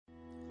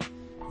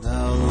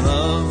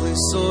only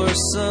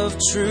source of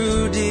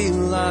true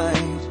delight,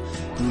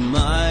 whom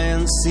I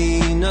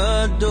unseen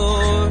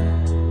adore.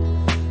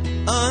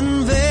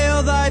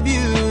 Unveil thy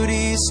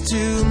beauties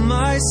to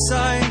my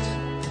sight,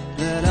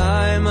 that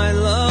I might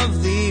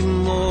love thee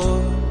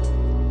more.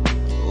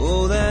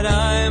 Oh, that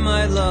I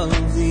might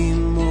love thee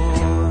more.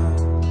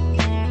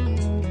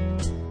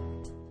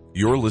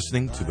 You're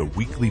listening to the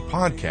weekly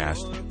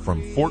podcast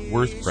from Fort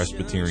Worth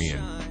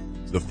Presbyterian.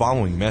 The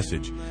following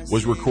message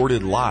was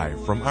recorded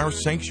live from our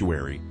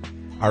sanctuary.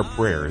 Our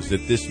prayer is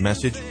that this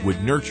message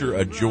would nurture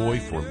a joy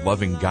for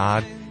loving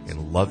God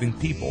and loving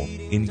people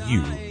in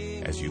you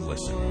as you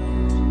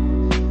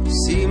listen.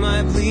 See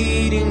my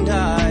bleeding,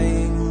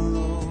 dying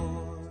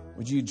Lord.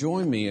 Would you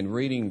join me in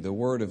reading the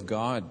Word of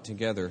God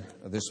together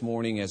this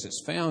morning as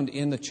it's found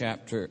in the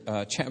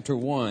chapter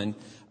 1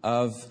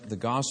 of the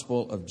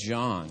Gospel of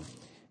John.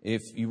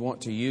 If you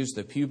want to use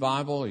the Pew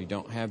Bible or you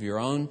don't have your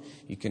own,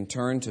 you can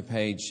turn to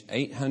page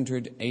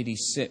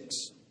 886.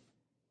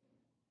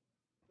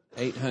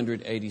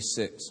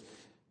 886.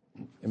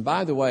 And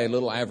by the way, a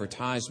little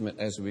advertisement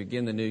as we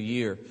begin the new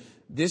year.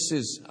 This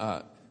is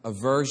a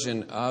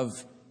version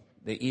of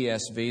the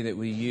ESV that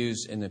we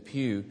use in the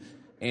pew.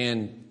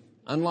 And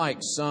unlike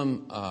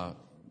some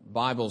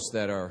Bibles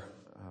that are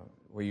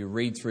where you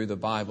read through the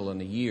Bible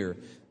in a year,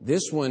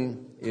 this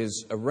one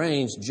is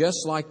arranged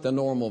just like the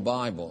normal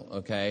Bible,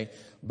 okay?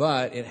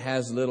 But it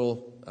has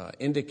little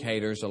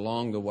indicators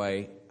along the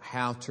way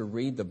how to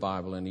read the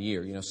Bible in a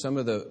year. You know, some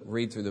of the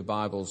read through the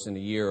Bibles in a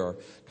year are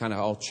kind of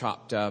all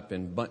chopped up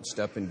and bunched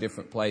up in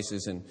different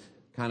places, and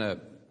kind of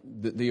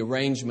the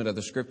arrangement of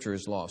the Scripture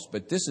is lost.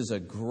 But this is a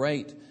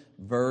great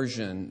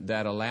version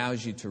that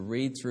allows you to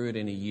read through it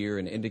in a year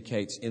and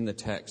indicates in the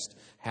text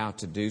how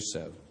to do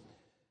so.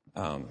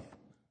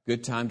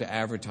 Good time to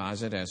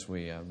advertise it as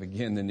we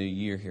begin the new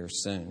year here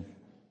soon.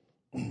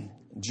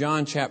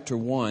 John chapter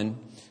 1.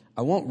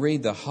 I won't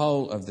read the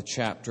whole of the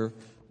chapter.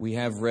 We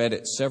have read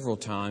it several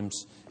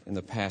times in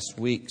the past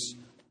weeks.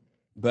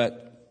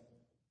 But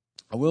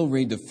I will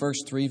read the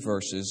first 3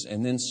 verses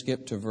and then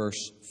skip to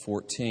verse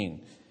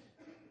 14.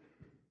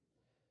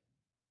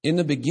 In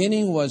the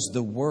beginning was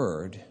the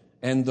Word,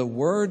 and the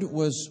Word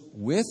was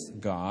with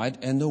God,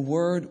 and the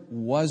Word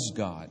was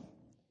God.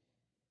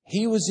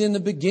 He was in the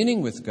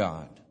beginning with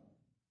God.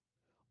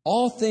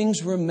 All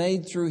things were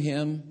made through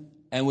Him,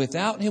 and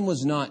without Him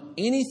was not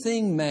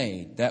anything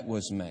made that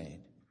was made.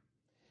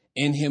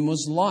 In Him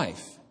was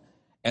life,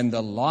 and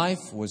the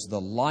life was the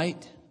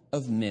light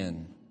of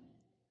men.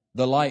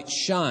 The light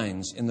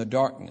shines in the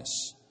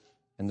darkness,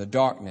 and the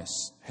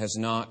darkness has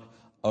not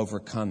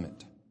overcome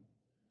it.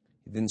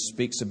 He then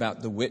speaks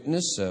about the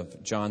witness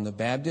of John the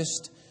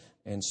Baptist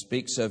and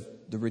speaks of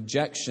the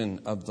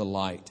rejection of the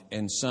light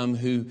and some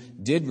who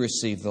did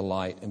receive the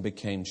light and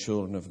became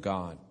children of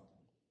God.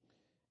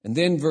 And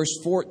then verse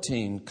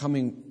 14,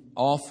 coming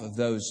off of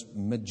those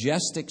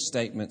majestic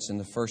statements in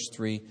the first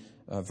 3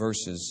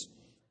 verses.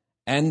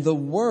 And the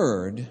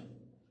Word,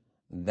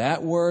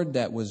 that Word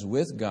that was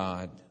with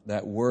God,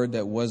 that Word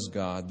that was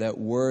God, that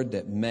Word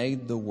that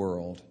made the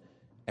world,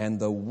 and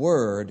the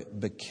Word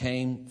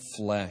became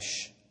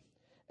flesh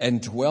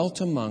and dwelt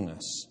among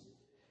us.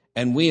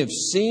 And we have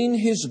seen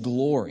His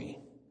glory,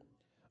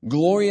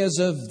 glory as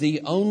of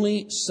the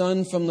only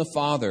Son from the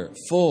Father,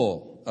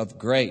 full of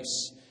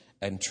grace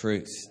and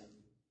truth.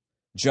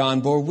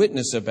 John bore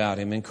witness about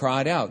Him and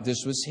cried out,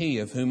 "This was He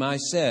of whom I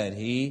said,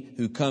 He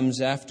who comes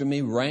after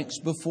me ranks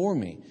before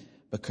me,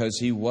 because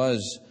He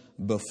was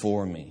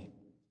before me."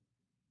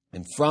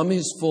 And from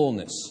His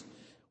fullness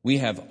we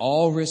have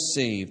all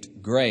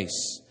received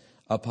grace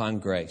upon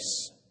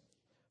grace.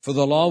 For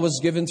the law was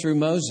given through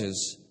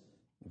Moses,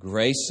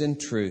 grace and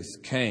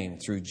truth came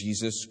through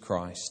Jesus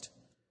Christ.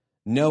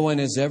 No one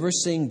has ever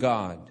seen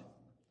God,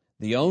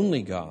 the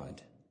only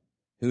God,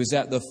 who is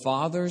at the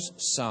Father's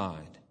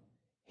side.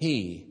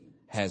 He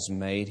has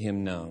made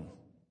Him known.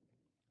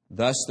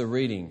 Thus the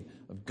reading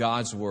of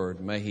God's Word.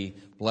 May He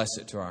bless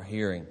it to our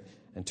hearing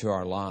and to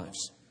our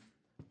lives.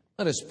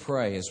 Let us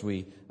pray as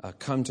we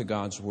come to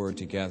God's Word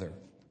together.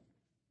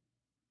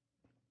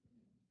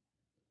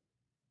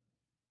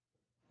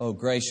 Oh,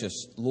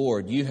 gracious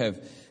Lord, You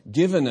have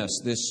given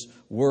us this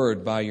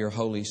Word by Your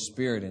Holy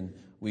Spirit, and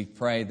we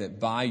pray that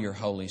by Your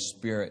Holy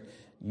Spirit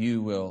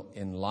You will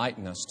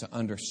enlighten us to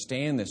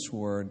understand this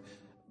Word,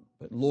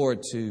 but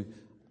Lord, to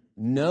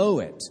know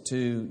it,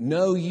 to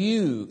know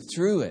You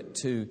through it,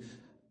 to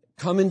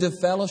come into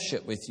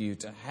fellowship with You,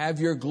 to have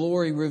Your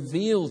glory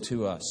revealed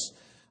to us.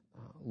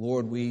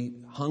 Lord, we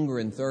hunger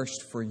and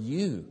thirst for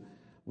You.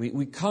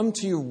 We come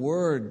to Your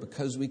Word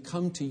because we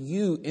come to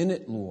You in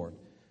it, Lord.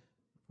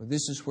 For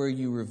this is where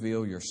You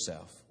reveal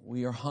Yourself.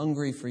 We are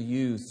hungry for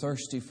You,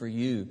 thirsty for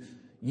You.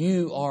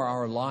 You are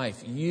our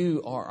life.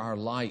 You are our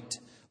light,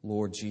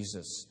 Lord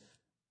Jesus.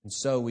 And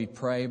so we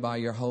pray by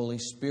Your Holy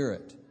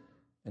Spirit,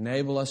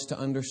 enable us to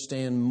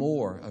understand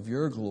more of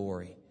Your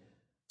glory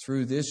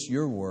through this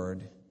Your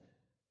Word,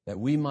 that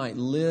we might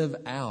live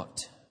out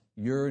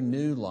Your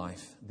new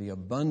life, the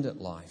abundant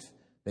life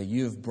that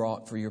You have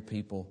brought for Your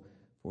people.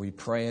 For we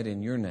pray it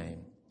in Your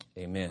name.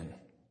 Amen.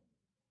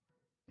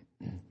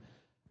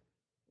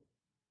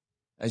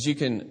 As you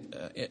can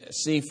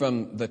see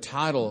from the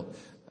title,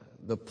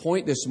 the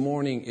point this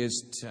morning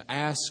is to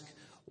ask,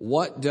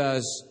 what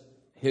does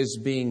His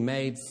being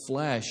made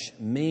flesh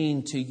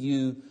mean to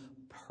you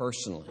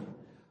personally?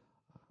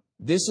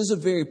 This is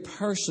a very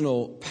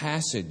personal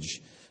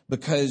passage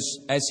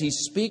because as He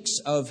speaks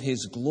of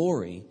His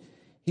glory,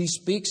 He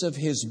speaks of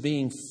His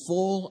being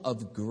full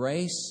of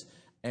grace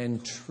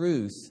and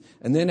truth.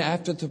 And then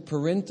after the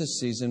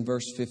parentheses in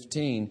verse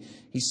 15,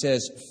 He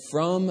says,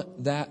 from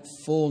that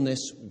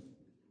fullness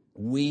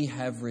we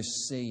have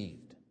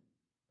received.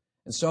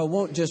 And so I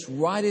want just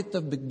right at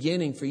the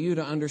beginning for you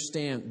to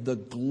understand the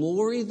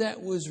glory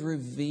that was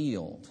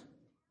revealed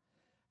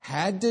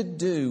had to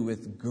do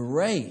with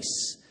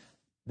grace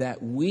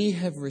that we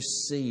have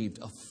received,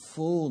 a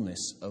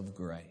fullness of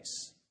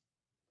grace.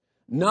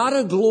 Not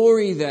a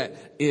glory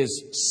that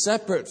is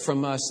separate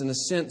from us in the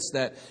sense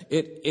that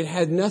it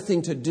had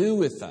nothing to do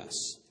with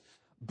us,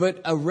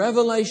 but a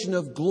revelation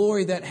of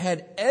glory that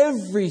had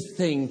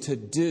everything to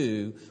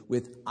do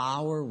with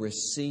our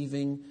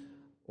receiving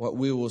what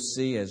we will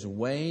see as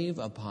wave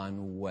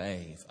upon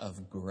wave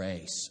of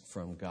grace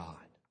from God.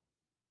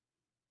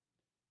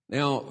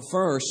 Now,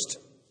 first,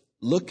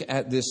 look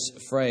at this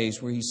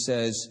phrase where He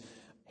says,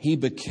 He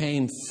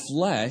became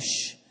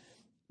flesh,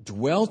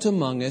 dwelt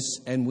among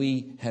us, and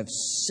we have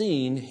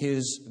seen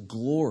His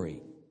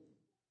glory.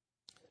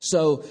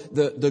 So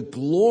the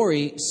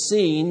glory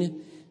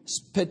seen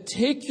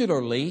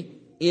particularly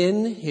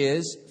in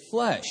His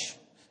flesh.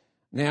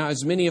 Now,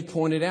 as many have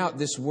pointed out,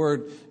 this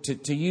word,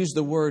 to use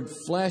the word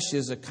flesh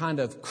is a kind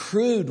of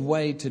crude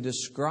way to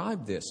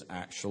describe this,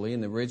 actually,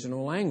 in the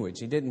original language.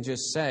 He didn't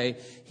just say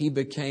He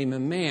became a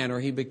man or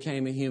He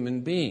became a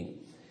human being.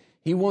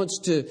 He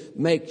wants to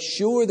make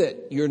sure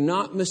that you're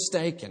not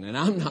mistaken, and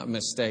I'm not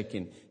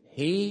mistaken.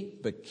 He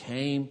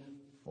became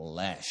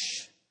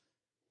flesh.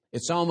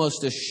 It's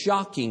almost a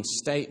shocking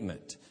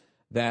statement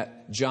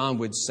that John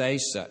would say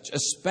such,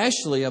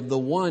 especially of the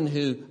one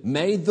who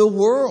made the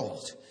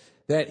world,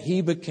 that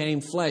He became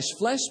flesh.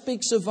 Flesh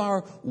speaks of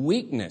our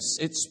weakness.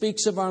 It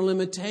speaks of our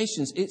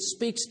limitations. It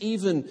speaks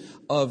even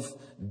of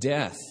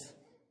death.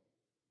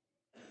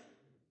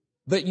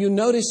 But you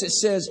notice it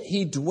says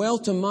He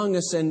dwelt among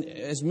us, and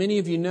as many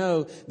of you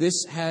know,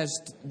 this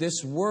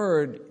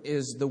word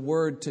is the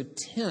word to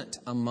tent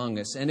among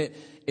us, and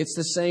it's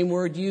the same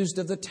word used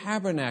of the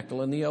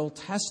tabernacle in the Old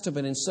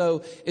Testament. And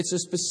so it's a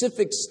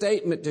specific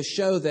statement to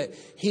show that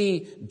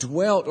He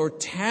dwelt or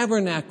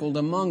tabernacled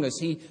among us.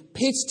 He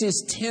pitched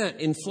His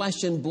tent in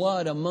flesh and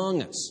blood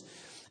among us.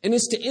 And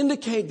it's to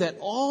indicate that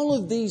all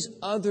of these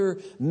other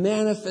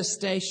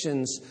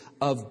manifestations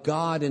of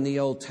God in the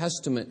Old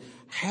Testament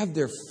have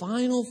their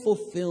final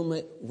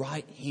fulfillment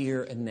right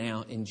here and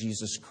now in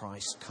Jesus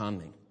Christ's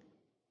coming.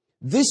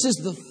 This is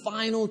the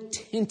final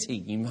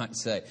tinting, you might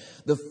say,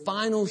 the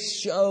final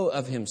show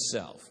of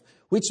Himself,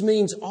 which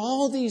means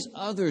all these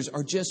others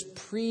are just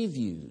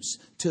previews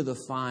to the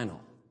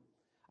final.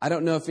 I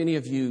don't know if any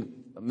of you,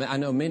 I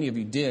know many of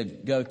you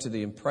did go to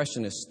the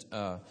Impressionist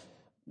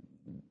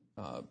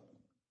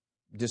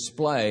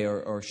display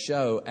or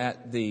show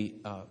at the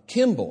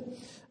Kimball.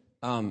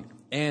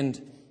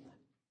 And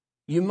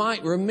you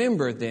might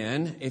remember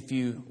then, if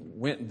you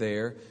went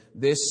there,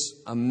 this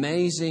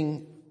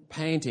amazing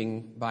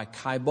painting by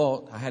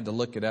Caillebotte. I had to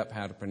look it up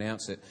how to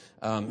pronounce it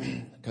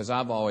because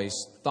I've always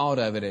thought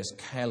of it as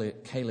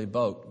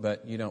Caillebotte,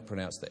 but you don't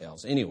pronounce the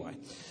L's. Anyway,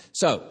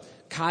 so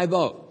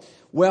Caillebotte.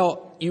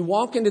 Well, you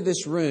walk into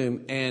this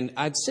room, and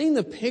I'd seen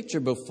the picture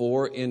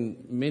before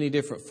in many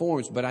different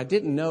forms, but I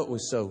didn't know it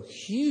was so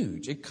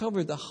huge. It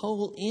covered the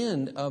whole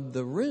end of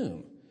the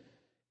room.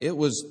 It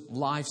was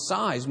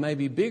life-size,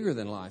 maybe bigger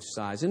than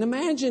life-size. And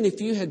imagine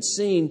if you had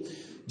seen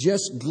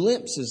just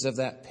glimpses of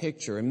that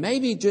picture, and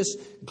maybe just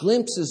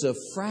glimpses of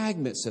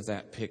fragments of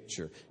that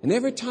picture. And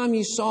every time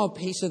you saw a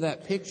piece of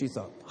that picture, you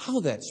thought,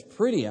 oh, that's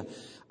pretty.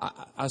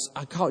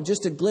 I caught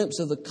just a glimpse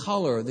of the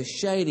color or the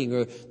shading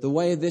or the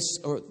way this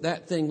or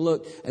that thing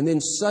looked. And then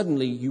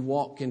suddenly you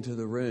walk into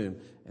the room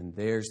and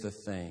there's the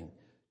thing,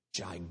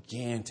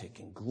 gigantic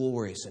and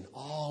glorious in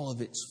all of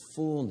its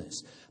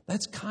fullness.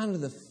 That's kind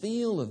of the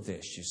feel of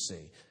this, you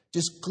see.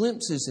 Just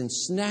glimpses and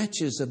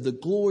snatches of the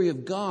glory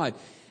of God.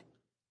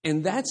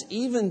 And that's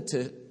even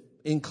to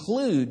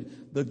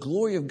include the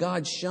glory of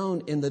God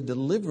shown in the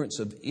deliverance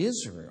of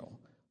Israel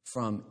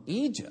from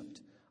Egypt,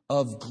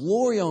 of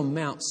glory on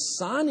Mount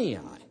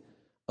Sinai,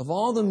 of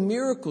all the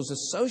miracles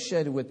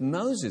associated with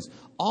Moses.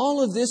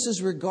 All of this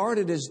is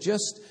regarded as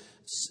just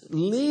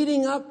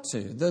leading up to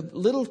the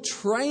little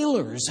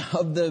trailers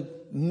of the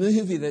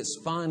movie that's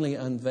finally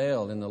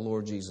unveiled in the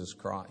Lord Jesus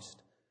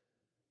Christ.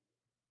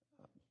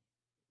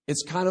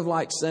 It's kind of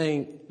like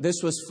saying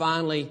this was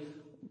finally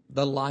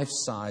the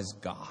life-size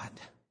God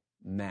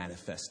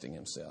manifesting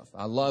Himself.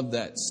 I love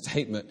that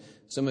statement.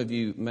 Some of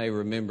you may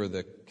remember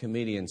the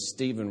comedian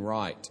Stephen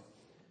Wright.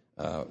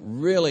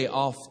 Really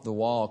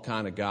off-the-wall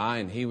kind of guy,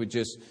 and he would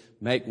just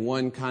make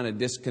one kind of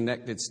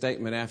disconnected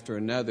statement after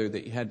another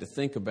that you had to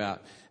think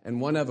about.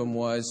 And one of them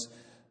was,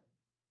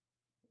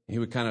 he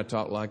would kind of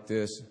talk like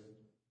this,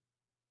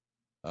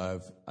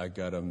 I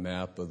got a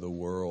map of the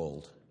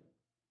world.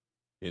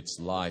 It's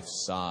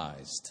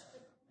life-sized.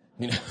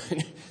 You know,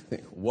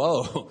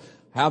 whoa,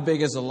 how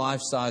big is a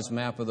life-size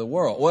map of the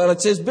world? Well,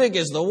 it's as big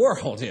as the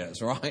world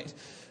is, right?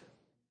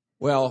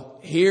 Well,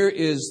 here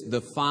is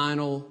the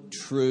final,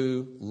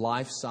 true,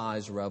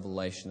 life-size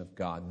revelation of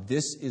God.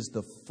 This is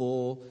the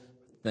full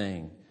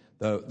thing,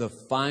 the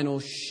final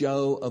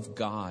show of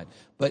God.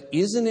 But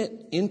isn't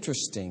it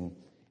interesting?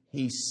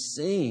 He's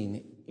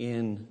seen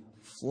in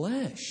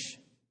flesh.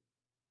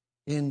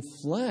 In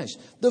flesh.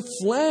 The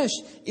flesh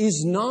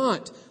is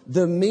not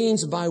the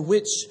means by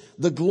which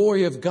the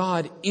glory of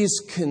God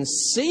is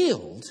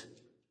concealed,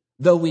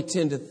 though we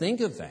tend to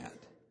think of that.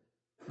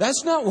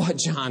 That's not what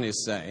John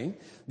is saying.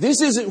 This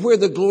isn't where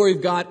the glory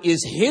of God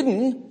is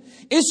hidden.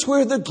 It's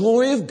where the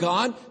glory of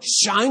God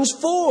shines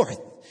forth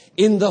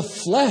in the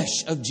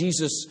flesh of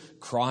Jesus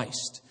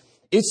Christ.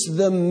 It's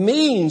the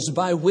means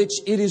by which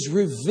it is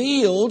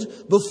revealed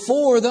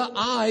before the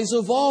eyes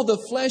of all. The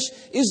flesh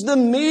is the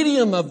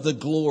medium of the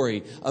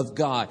glory of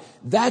God.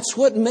 That's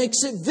what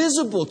makes it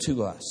visible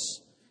to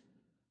us.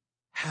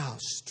 How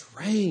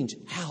strange,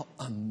 how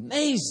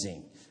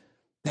amazing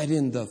that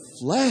in the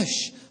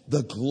flesh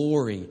the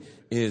glory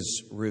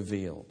is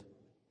revealed.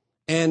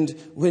 And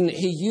when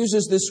he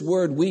uses this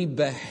word, we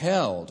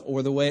beheld,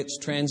 or the way it's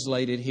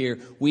translated here,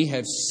 we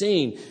have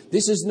seen,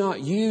 this is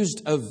not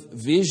used of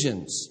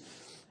visions.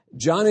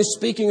 John is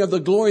speaking of the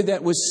glory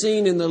that was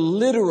seen in the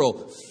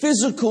literal,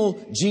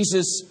 physical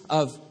Jesus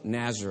of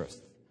Nazareth.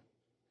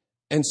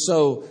 And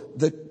so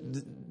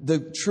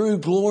the true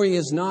glory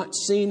is not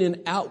seen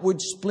in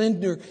outward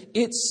splendor.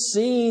 It's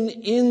seen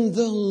in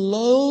the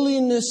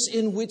lowliness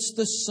in which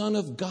the Son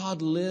of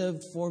God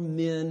lived for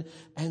men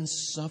and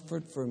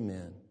suffered for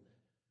men.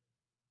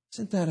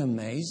 Isn't that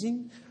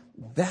amazing?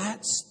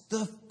 That's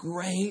the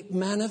great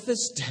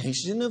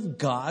manifestation of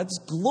God's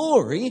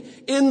glory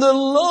in the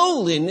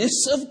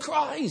lowliness of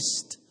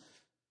Christ.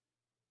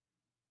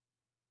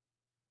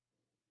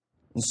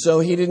 And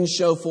so he didn't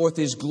show forth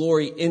his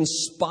glory in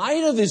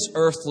spite of his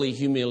earthly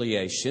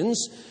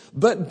humiliations,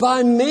 but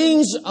by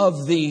means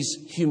of these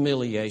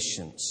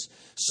humiliations.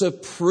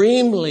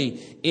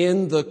 Supremely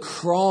in the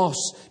cross,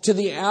 to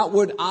the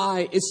outward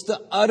eye, it's the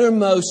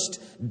uttermost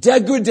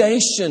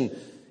degradation.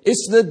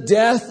 It's the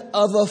death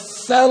of a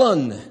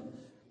felon.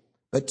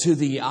 But to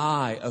the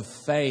eye of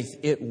faith,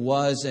 it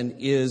was and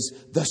is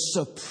the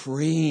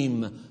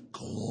supreme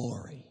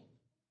glory.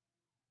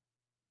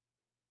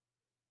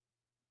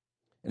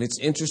 And it's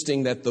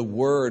interesting that the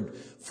word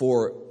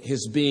for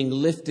his being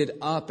lifted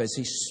up, as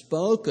he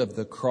spoke of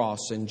the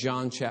cross in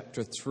John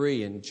chapter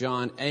 3 and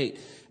John 8,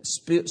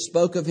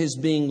 spoke of his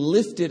being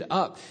lifted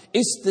up.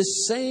 It's the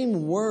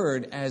same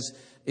word as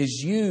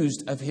is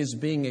used of his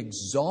being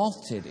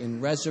exalted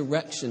in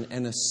resurrection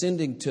and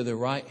ascending to the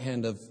right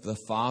hand of the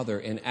Father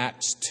in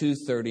Acts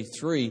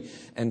 2:33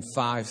 and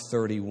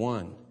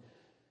 5:31.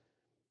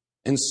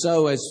 And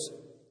so, as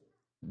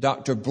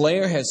Dr.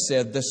 Blair has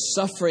said, the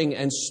suffering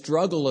and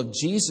struggle of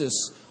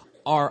Jesus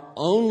are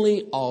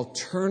only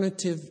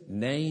alternative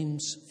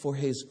names for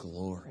his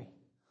glory.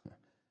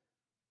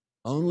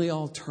 Only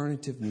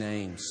alternative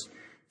names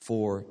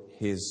for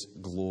his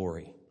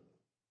glory.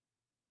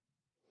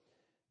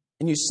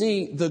 And you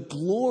see, the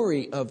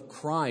glory of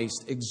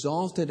Christ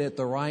exalted at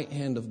the right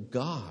hand of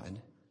God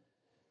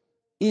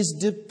is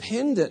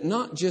dependent,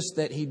 not just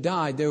that he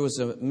died. There was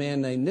a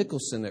man named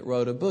Nicholson that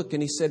wrote a book,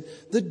 and he said,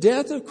 the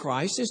death of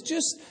Christ is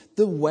just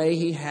the way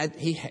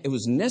it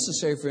was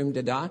necessary for him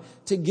to die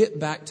to get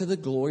back to the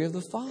glory of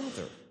the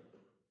Father.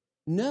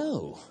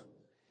 No,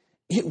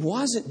 it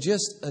wasn't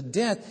just a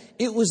death.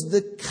 It was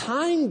the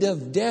kind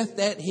of death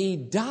that he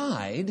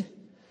died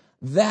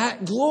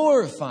that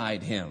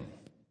glorified him.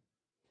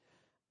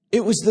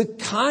 It was the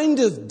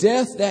kind of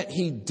death that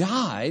he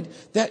died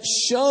that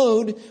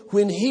showed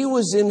when he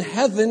was in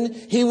heaven,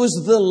 he was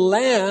the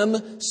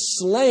Lamb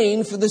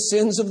slain for the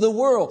sins of the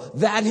world.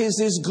 That is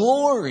his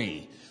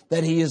glory,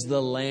 that he is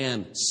the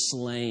Lamb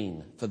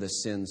slain for the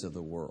sins of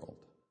the world.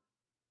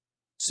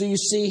 So you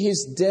see,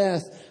 his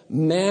death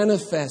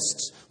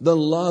manifests the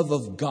love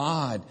of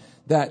God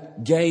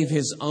that gave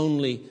his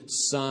only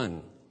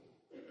Son.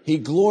 He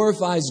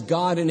glorifies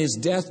God in his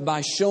death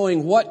by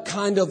showing what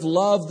kind of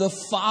love the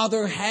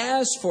Father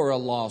has for a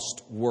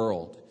lost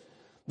world.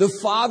 The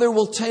Father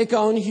will take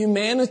on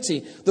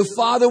humanity. The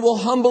Father will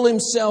humble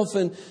himself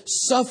and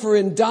suffer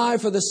and die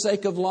for the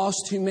sake of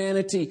lost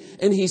humanity.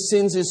 And he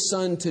sends his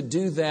Son to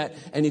do that.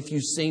 And if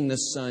you've seen the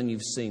Son,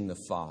 you've seen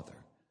the Father.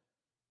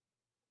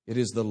 It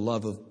is the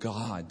love of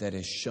God that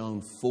is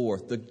shown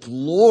forth. The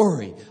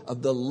glory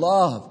of the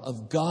love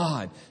of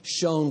God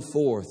shown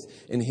forth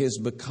in his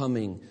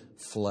becoming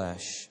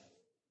flesh.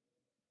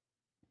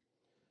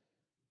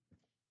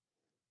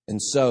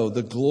 And so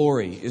the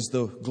glory is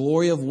the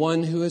glory of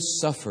one who has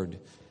suffered.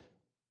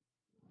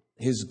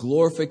 His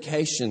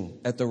glorification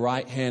at the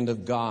right hand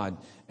of God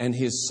and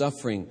his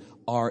suffering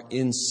are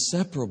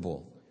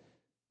inseparable.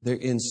 They're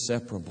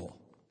inseparable.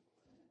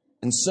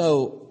 And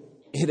so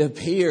it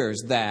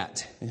appears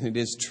that, and it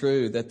is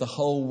true, that the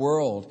whole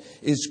world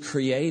is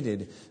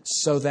created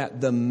so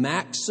that the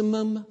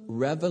maximum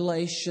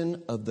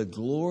revelation of the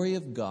glory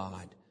of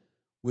God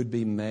would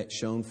be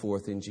shown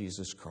forth in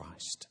Jesus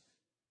Christ.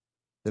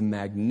 The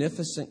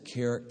magnificent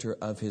character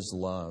of His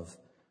love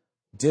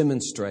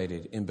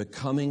demonstrated in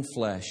becoming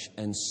flesh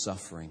and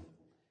suffering.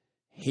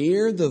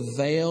 Here the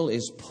veil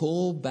is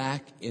pulled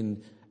back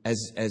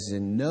as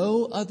in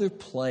no other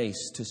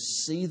place to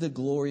see the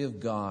glory of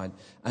God.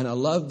 And I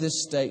love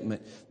this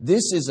statement.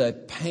 This is a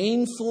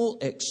painful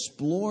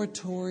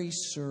exploratory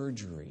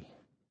surgery.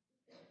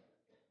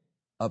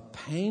 A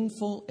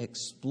painful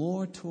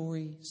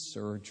exploratory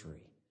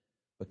surgery.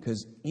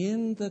 Because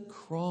in the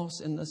cross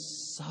and the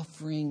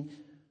suffering,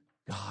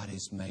 God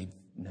is made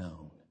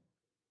known.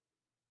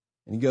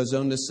 And he goes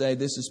on to say,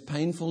 this is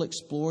painful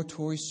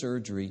exploratory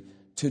surgery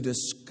to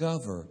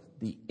discover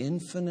the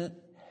infinite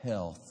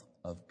health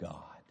of God.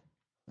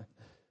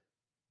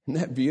 Isn't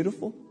that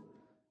beautiful?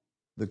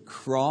 The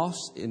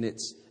cross in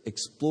its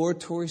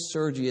exploratory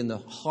surgery and the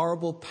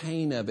horrible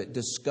pain of it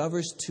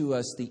discovers to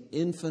us the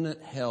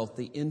infinite health,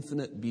 the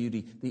infinite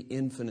beauty, the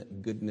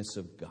infinite goodness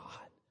of God.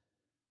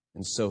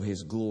 And so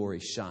His glory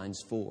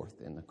shines forth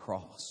in the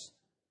cross.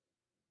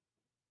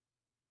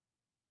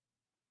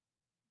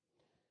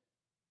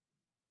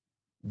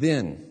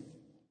 Then,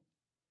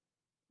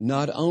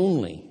 not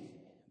only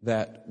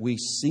that we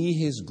see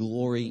His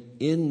glory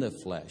in the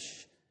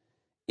flesh,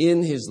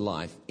 in His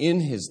life,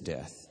 in His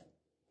death,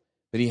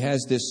 but He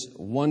has this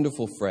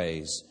wonderful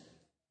phrase,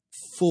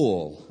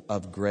 full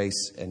of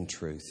grace and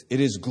truth. It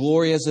is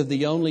glory as of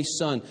the only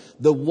Son,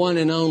 the one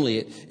and only.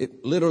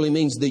 It literally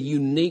means the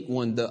unique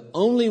one, the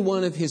only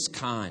one of His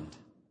kind.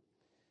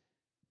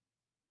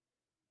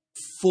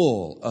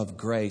 Full of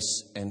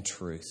grace and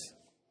truth.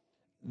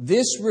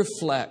 This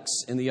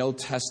reflects in the Old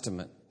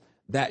Testament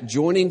that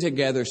joining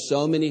together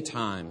so many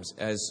times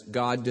as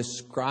God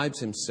describes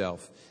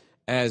Himself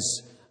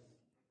as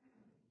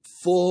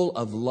full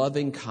of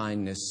loving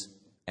kindness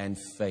and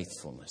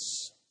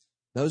faithfulness.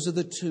 Those are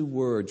the two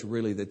words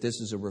really that this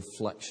is a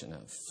reflection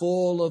of.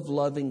 Full of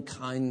loving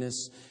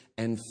kindness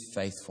and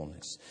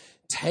faithfulness.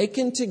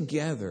 Taken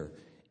together,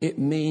 it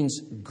means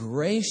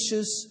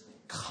gracious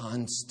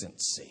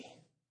constancy.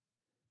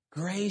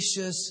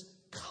 Gracious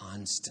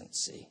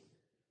constancy.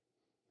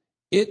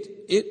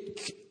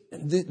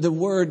 The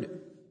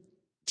word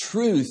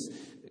truth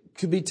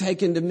could be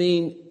taken to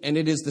mean, and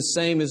it is the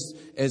same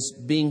as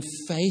being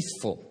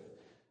faithful.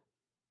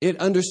 It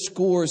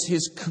underscores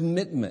His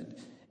commitment.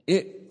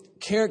 It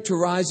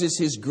characterizes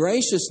His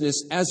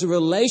graciousness as a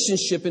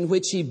relationship in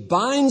which He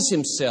binds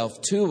Himself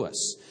to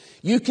us.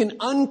 You can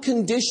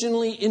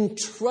unconditionally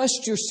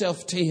entrust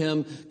yourself to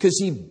Him because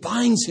He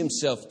binds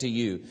Himself to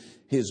you,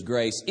 His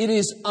grace. It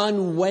is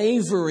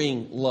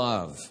unwavering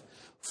love.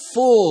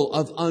 Full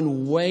of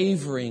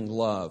unwavering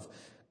love,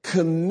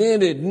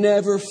 committed,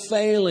 never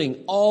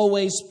failing,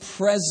 always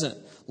present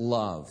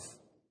love.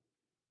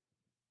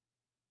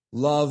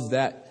 Love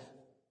that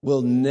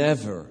will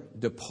never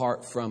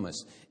depart from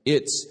us.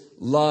 It's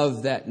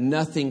love that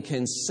nothing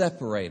can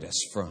separate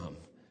us from.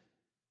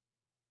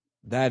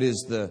 That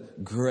is the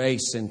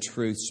grace and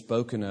truth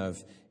spoken of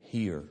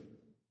here.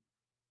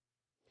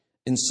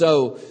 And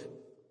so,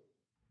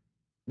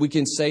 we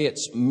can say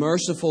it's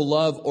merciful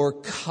love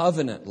or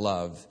covenant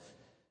love.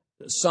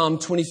 Psalm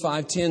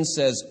 25:10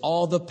 says,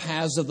 all the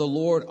paths of the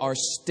Lord are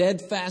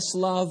steadfast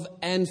love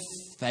and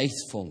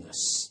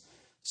faithfulness.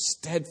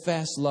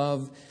 Steadfast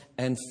love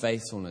and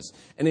faithfulness.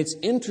 And it's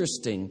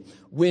interesting,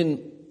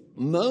 when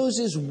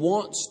Moses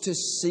wants to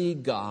see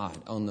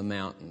God on the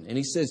mountain, and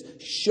he says,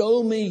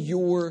 show me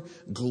your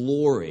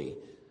glory.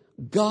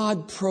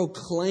 God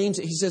proclaims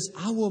it. He says,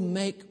 I will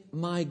make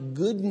my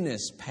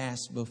goodness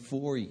pass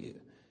before you.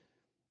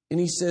 And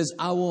He says,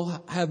 I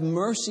will have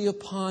mercy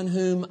upon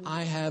whom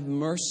I have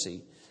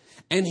mercy.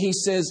 And He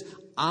says,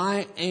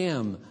 I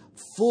am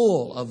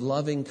full of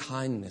loving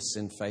kindness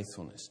and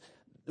faithfulness.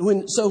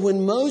 So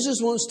when Moses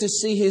wants to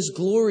see His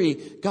glory,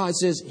 God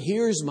says,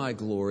 here's my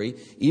glory.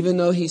 Even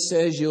though He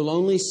says you'll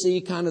only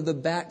see kind of the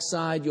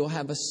backside, you'll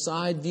have a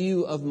side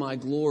view of my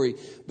glory.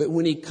 But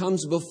when He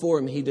comes before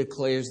Him, He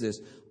declares this,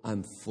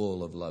 I'm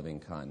full of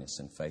loving kindness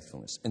and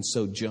faithfulness. And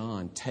so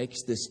John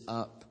takes this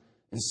up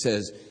and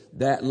says,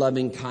 that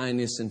loving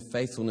kindness and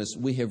faithfulness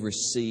we have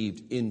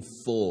received in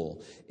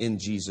full in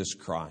Jesus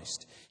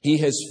Christ. He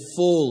has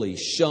fully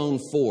shown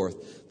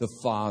forth the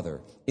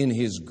Father in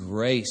His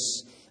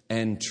grace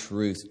and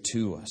truth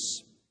to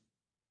us.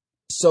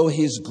 So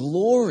His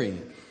glory,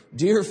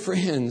 dear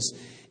friends,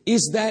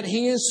 is that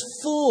He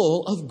is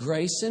full of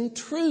grace and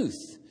truth.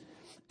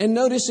 And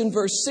notice in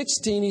verse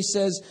 16 He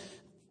says,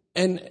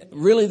 and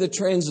really the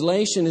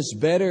translation is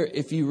better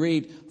if you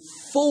read,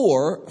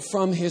 for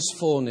from His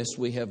fullness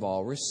we have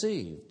all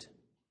received.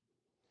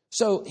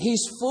 So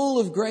He's full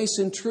of grace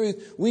and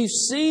truth. We've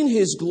seen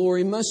His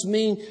glory must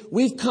mean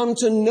we've come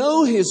to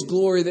know His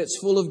glory that's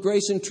full of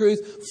grace and truth,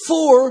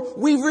 for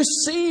we've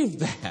received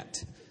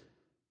that.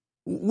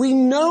 We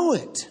know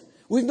it.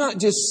 We've not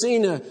just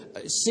seen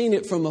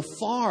it from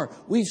afar.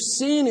 We've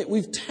seen it.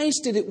 We've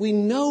tasted it. We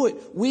know it.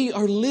 We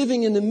are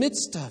living in the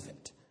midst of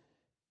it.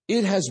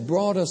 It has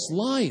brought us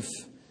life.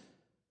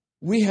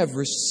 We have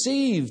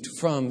received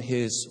from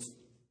His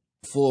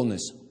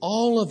fullness.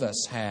 All of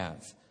us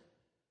have.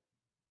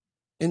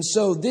 And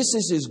so this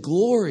is His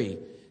glory.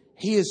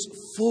 He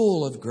is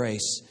full of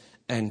grace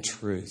and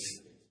truth.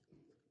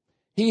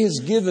 He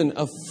has given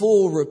a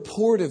full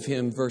report of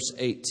Him, verse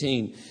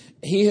 18.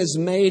 He has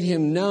made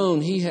Him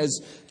known. He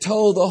has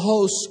told the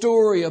whole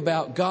story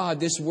about God.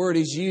 This word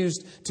is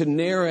used to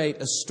narrate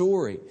a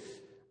story.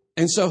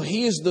 And so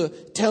He is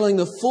telling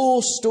the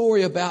full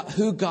story about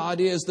who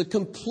God is, the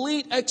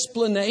complete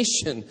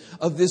explanation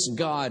of this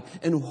God.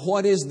 And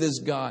what is this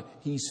God?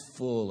 He's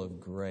full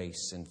of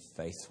grace and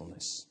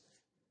faithfulness.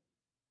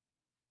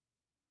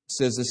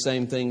 Says the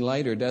same thing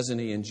later, doesn't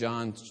He, in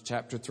John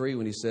chapter 3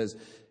 when He says,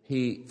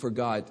 for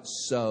God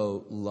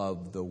so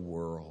loved the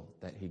world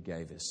that He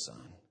gave His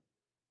Son.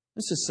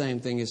 It's the same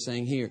thing as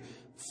saying here,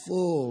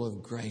 full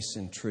of grace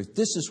and truth.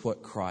 This is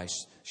what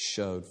Christ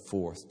showed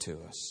forth to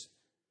us.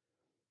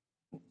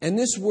 And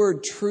this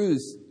word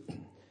truth,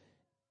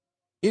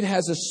 it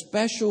has a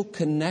special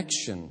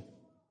connection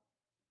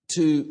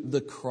to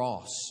the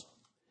cross.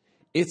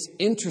 It's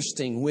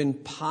interesting when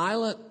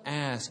Pilate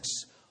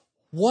asks,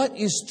 what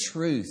is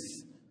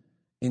truth?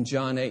 In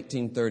John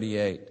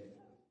 18:38,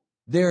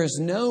 there is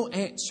no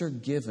answer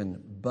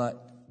given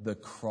but the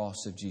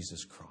cross of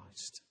Jesus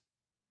Christ.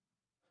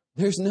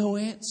 There's no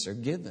answer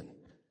given,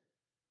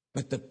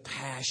 but the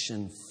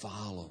passion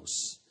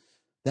follows.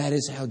 That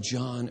is how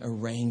John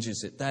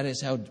arranges it. That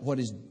is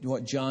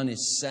what John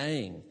is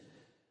saying.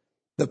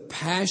 The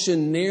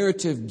passion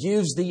narrative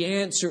gives the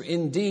answer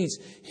indeed.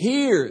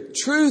 Here,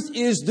 truth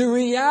is the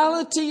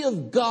reality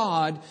of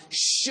God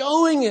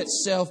showing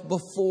itself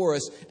before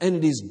us, and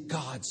it is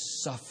God's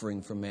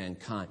suffering for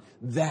mankind.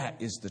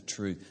 That is the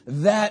truth.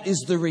 That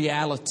is the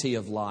reality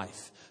of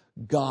life.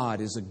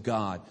 God is a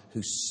God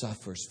who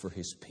suffers for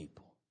His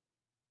people.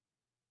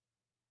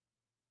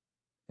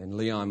 And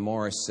Leon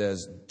Morris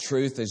says,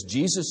 truth as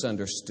Jesus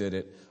understood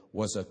it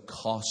was a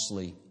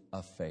costly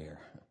affair.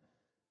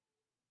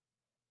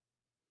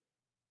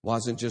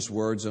 Wasn't just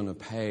words on a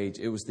page.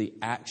 It was the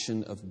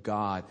action of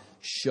God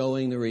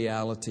showing the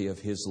reality of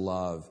His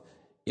love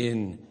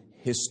in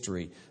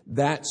history.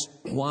 That's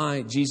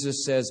why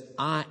Jesus says,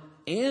 I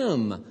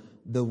am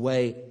the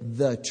way,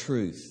 the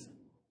truth.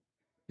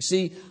 You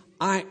see,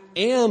 I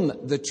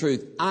am the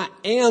truth. I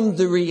am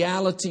the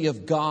reality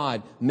of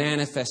God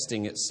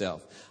manifesting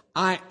itself.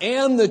 I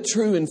am the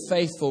true and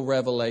faithful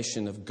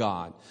revelation of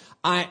God.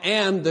 I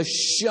am the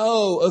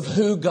show of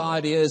who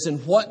God is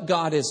and what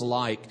God is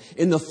like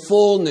in the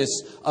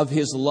fullness of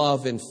His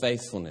love and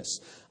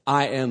faithfulness.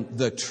 I am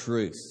the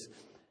truth.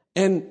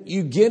 And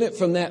you get it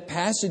from that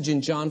passage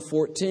in John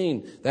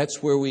 14.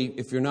 That's where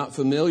if you're not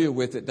familiar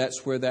with it,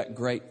 that's where that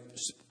great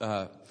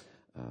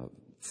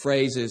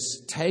phrase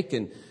is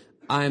taken.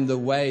 I am the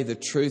way, the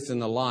truth,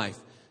 and the life.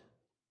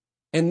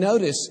 And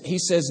notice, He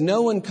says,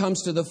 no one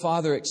comes to the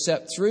Father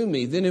except through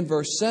me. Then in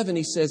verse 7,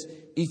 He says,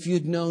 if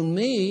you'd known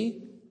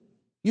me,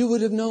 you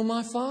would have known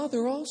my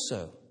Father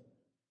also.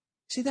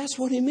 See, that's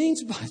what He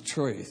means by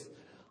truth.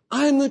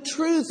 I am the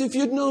truth. If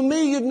you'd known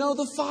me, you'd know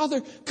the Father,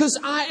 because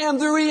I am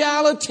the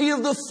reality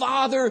of the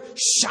Father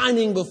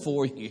shining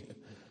before you.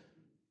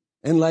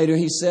 And later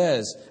He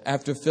says,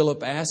 after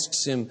Philip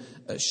asks Him,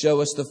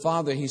 show us the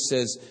Father, He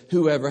says,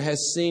 whoever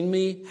has seen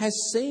me has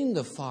seen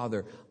the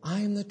Father. I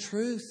am the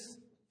truth,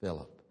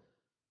 Philip.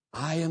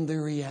 I am the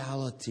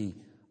reality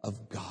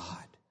of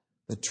God,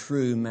 the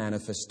true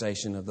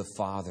manifestation of the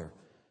Father.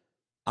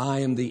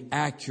 I am the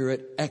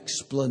accurate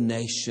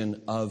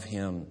explanation of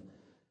Him.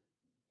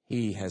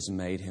 He has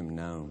made Him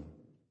known.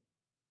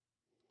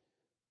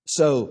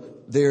 So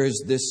there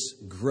is this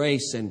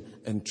grace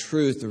and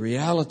truth, the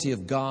reality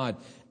of God.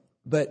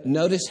 But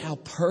notice how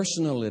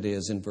personal it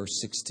is in verse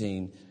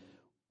 16.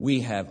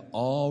 We have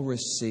all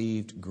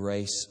received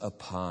grace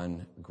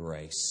upon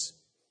grace.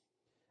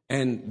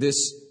 And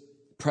this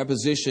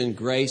preposition,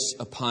 grace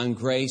upon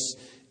grace,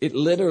 it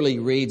literally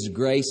reads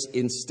grace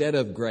instead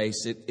of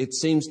grace. It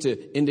seems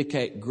to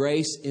indicate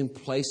grace in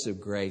place of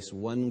grace,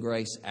 one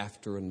grace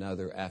after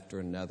another, after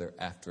another,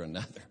 after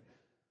another,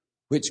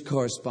 which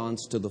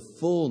corresponds to the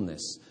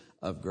fullness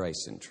of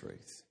grace and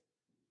truth.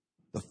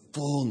 The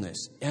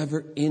fullness,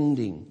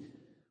 ever-ending,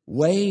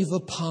 wave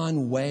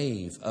upon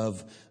wave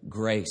of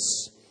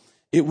grace.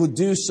 It will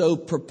do so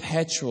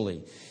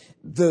perpetually.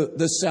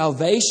 The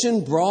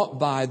salvation brought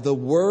by the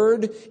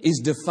Word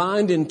is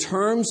defined in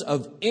terms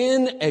of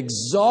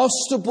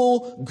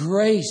inexhaustible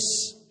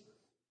grace.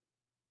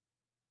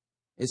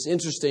 It's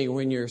interesting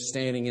when you're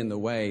standing in the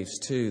waves,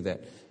 too,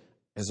 that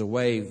as a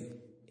wave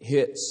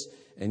hits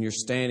and you're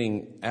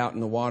standing out in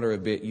the water a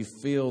bit, you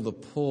feel the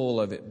pull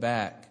of it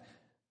back,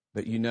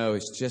 but you know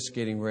it's just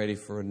getting ready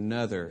for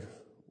another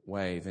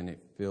wave, and it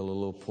feel a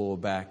little pull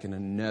back and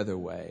another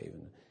wave.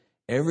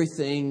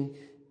 Everything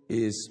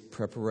is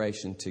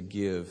preparation to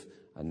give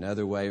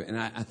another wave. And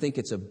I think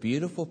it's a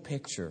beautiful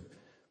picture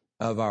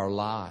of our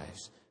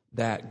lives.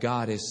 that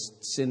God is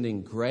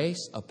sending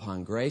grace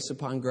upon grace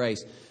upon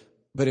grace.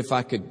 But if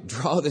I could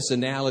draw this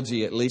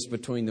analogy, at least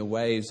between the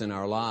waves in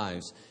our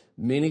lives,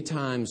 many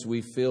times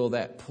we feel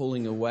that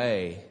pulling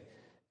away.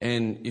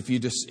 And if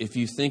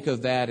you think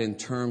of that in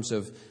terms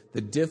of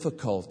the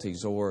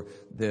difficulties or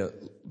the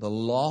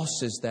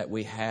losses that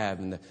we have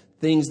and the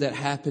things that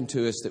happen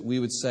to us that we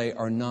would say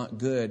are not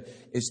good,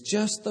 it's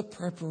just the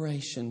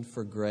preparation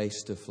for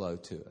grace to flow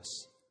to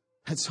us.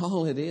 That's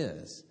all it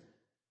is.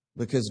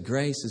 Because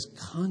grace is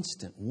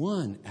constant,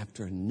 one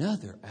after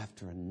another,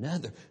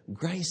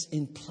 grace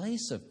in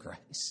place of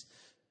grace.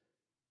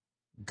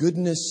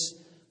 Goodness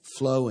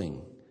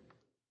flowing.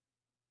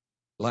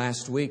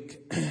 Last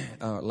week,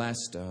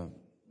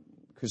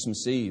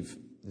 Christmas Eve,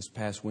 this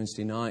past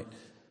Wednesday night,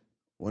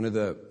 one of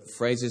the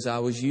phrases I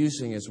was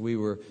using as we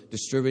were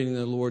distributing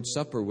the Lord's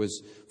Supper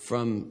was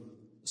from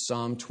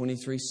Psalm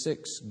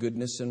 23:6.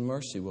 Goodness and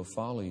mercy will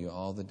follow you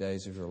all the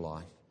days of your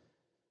life.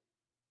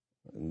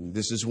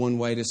 This is one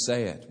way to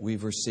say it.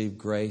 We've received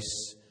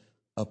grace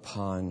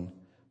upon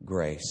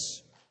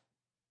grace.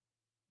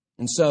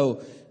 And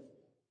so,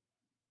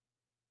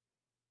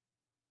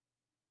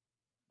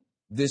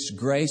 this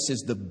grace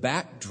is the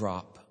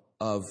backdrop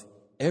of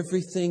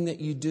everything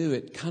that you do.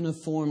 It kind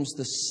of forms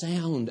the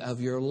sound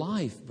of your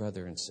life,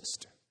 brother and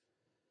sister.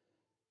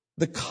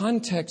 The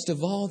context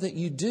of all that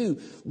you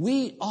do.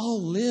 We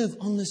all live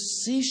on the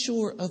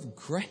seashore of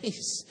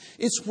grace.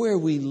 It's where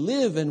we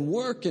live and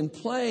work and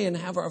play and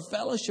have our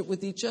fellowship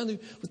with each other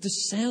with the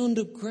sound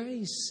of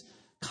grace.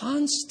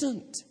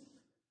 Constant.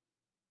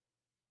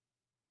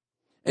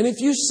 And if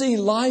you see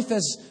life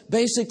as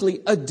basically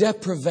a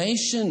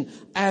deprivation,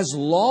 as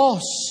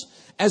loss,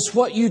 as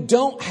what you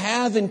don't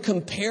have in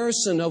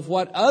comparison of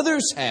what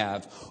others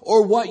have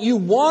or what you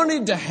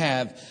wanted to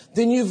have,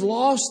 then you've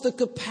lost the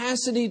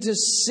capacity to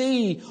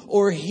see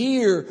or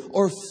hear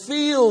or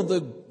feel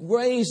the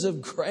rays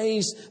of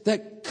grace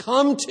that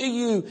come to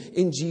you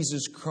in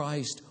Jesus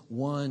Christ,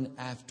 one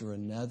after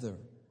another.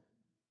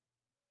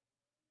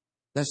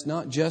 That's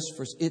not just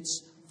for,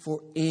 it's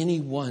for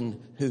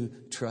anyone who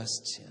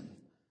trusts Him.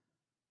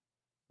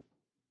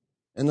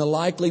 And the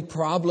likely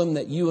problem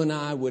that you and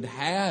I would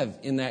have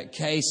in that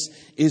case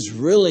is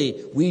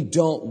really we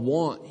don't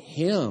want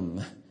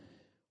Him.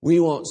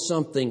 We want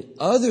something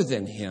other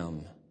than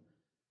Him,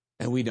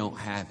 and we don't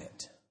have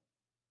it.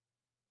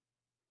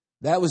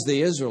 That was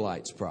the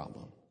Israelites'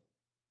 problem.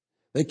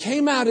 They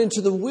came out into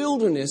the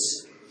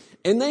wilderness,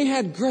 and they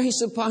had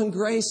grace upon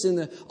grace in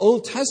the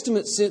Old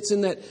Testament sense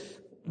in that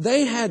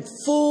they had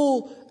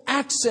full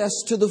access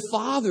to the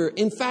Father.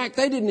 In fact,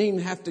 they didn't even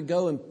have to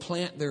go and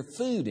plant their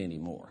food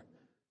anymore.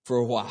 For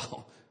a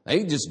while. They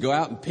could just go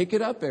out and pick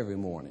it up every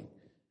morning.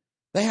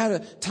 They had a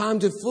time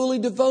to fully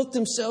devote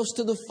themselves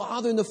to the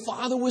Father, and the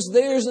Father was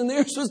theirs, and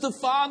theirs was the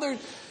Father.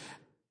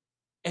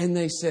 And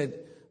they said,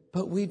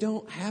 but we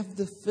don't have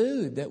the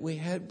food that we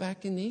had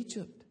back in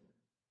Egypt.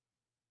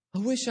 I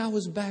wish I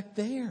was back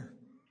there.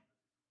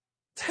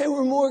 They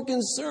were more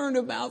concerned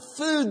about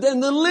food than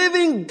the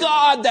living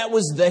God that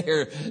was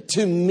there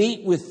to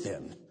meet with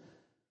them.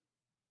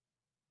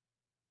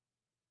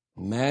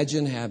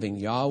 Imagine having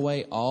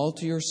Yahweh all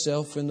to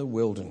yourself in the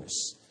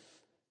wilderness.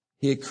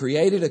 He had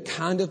created a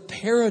kind of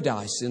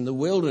paradise in the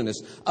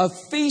wilderness, a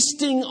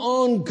feasting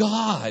on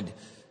God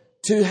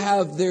to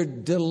have their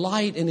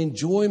delight and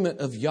enjoyment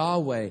of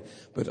Yahweh.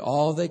 But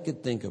all they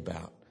could think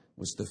about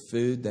was the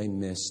food they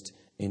missed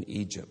in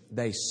Egypt.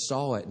 They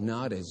saw it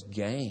not as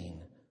gain,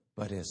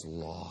 but as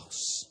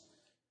loss.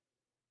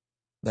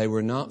 They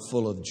were not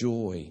full of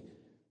joy.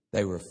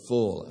 They were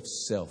full of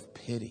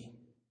self-pity.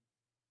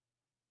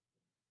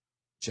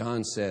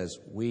 John says,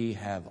 we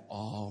have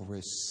all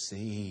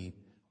received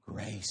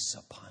grace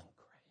upon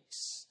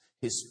grace.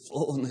 His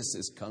fullness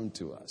has come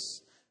to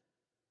us.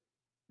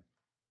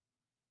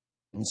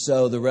 And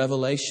so the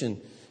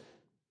revelation,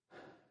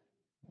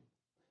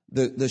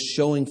 the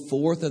showing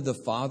forth of the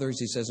Father,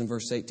 as he says in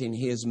verse 18,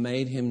 He has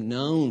made Him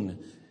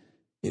known.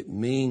 It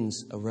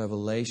means a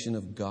revelation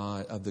of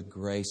God, of the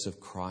grace of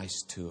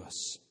Christ to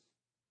us.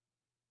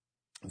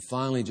 And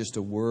finally, just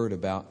a word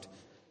about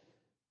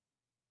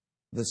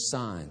the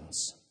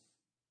signs.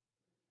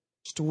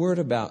 Just a word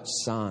about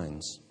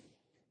signs.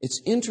 It's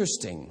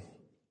interesting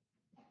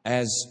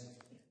as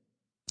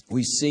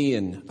we see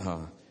in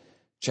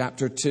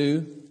chapter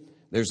 2,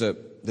 there's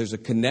a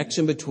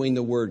connection between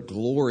the word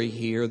glory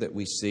here that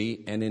we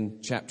see and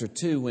in chapter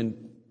 2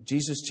 when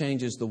Jesus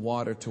changes the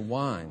water to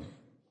wine.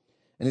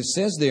 And it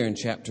says there in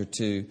chapter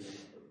 2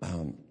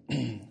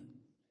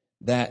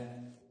 that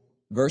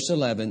verse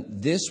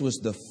 11, this was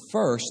the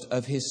first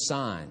of His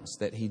signs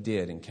that He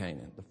did in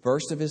Canaan. The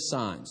first of His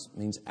signs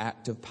means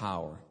active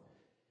power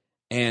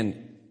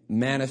and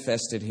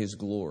manifested His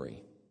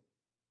glory.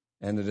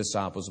 And the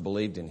disciples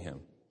believed in Him.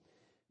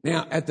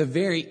 Now, at the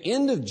very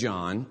end of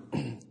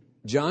John,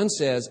 John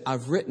says,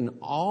 I've written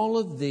all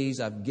of these,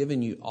 I've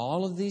given you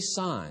all of these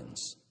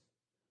signs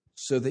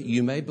so that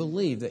you may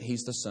believe that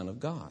He's the Son of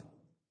God.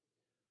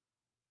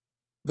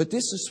 But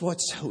this is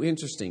what's so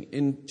interesting.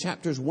 In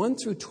chapters 1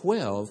 through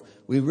 12,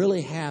 we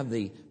really have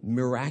the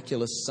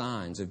miraculous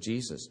signs of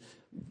Jesus.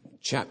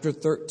 Chapter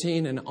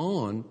 13 and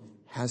on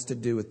has to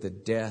do with the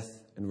death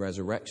and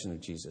resurrection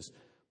of Jesus.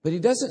 But he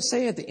doesn't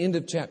say at the end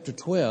of chapter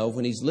 12,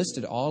 when he's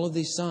listed all of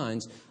these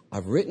signs,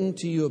 I've written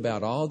to you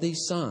about all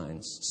these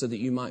signs so that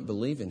you might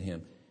believe in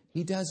him.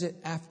 He does it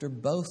after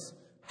both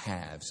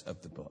halves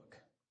of the book,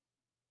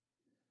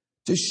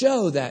 to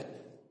show that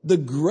the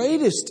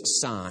greatest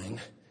sign,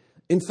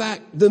 in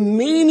fact, the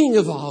meaning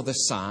of all the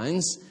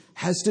signs,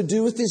 has to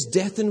do with his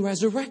death and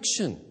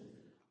resurrection.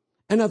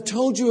 And I've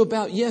told you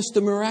about, yes,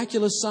 the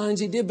miraculous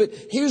signs he did, but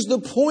here's the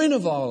point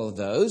of all of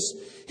those.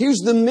 Here's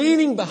the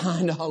meaning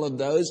behind all of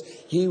those.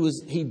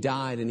 He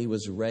died and he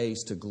was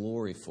raised to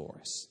glory for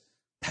us.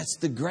 That's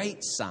the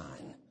great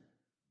sign.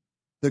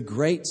 The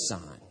great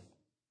sign.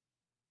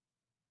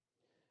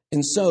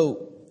 And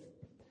so,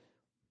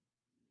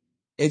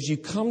 as you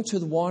come to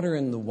the water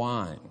and the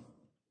wine,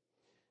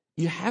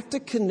 you have to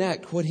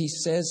connect what he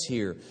says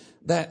here,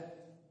 that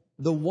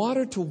the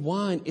water to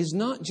wine is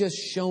not just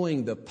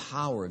showing the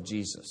power of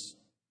Jesus.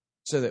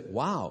 So that,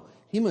 wow,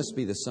 he must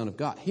be the Son of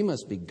God. He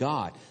must be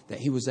God, that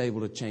he was able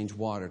to change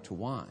water to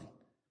wine.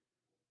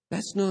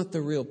 That's not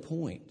the real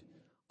point,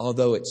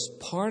 although it's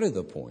part of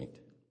the point.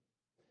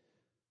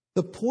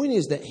 The point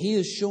is that he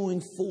is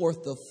showing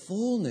forth the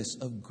fullness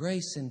of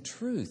grace and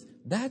truth.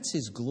 That's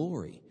his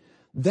glory.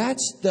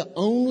 That's the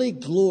only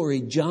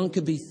glory John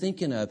could be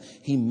thinking of.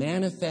 He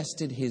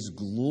manifested his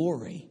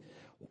glory.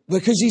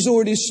 Because he's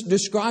already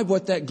described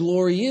what that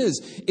glory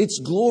is. It's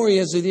glory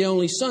as of the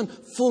only Son,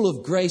 full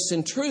of grace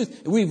and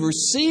truth. We've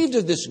received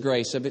of this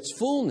grace, of its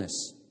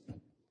fullness.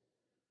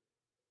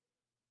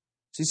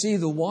 So you see,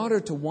 the water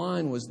to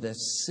wine was the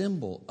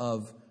symbol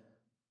of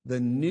the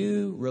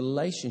new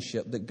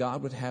relationship that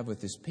God would have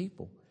with his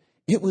people.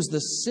 It was the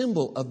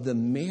symbol of the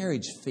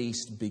marriage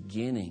feast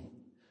beginning,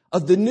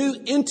 of the new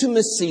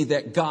intimacy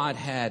that God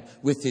had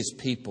with his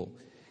people.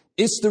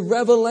 It's the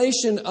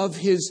revelation of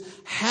his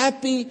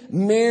happy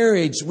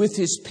marriage with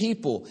his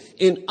people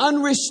in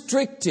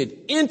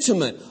unrestricted,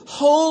 intimate,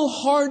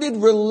 wholehearted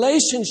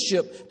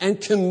relationship and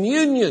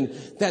communion,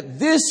 that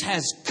this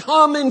has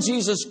come in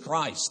Jesus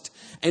Christ.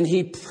 And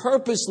he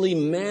purposely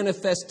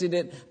manifested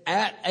it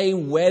at a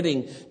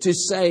wedding to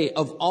say,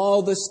 of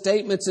all the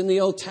statements in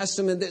the Old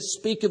Testament that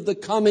speak of the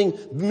coming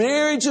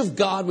marriage of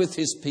God with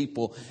his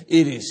people,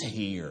 it is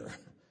here.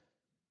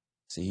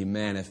 See, he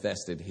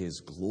manifested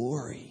his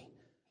glory.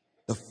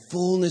 The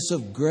fullness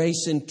of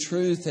grace and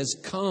truth has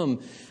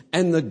come.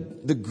 And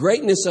the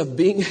greatness of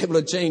being able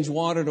to change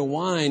water to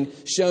wine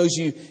shows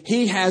you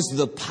he has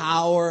the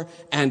power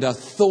and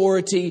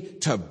authority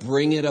to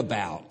bring it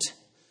about.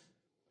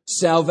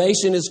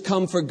 Salvation has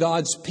come for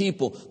God's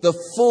people. The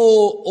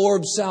full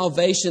orb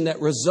salvation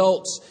that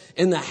results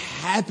in the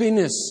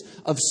happiness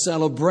of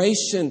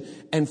celebration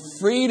and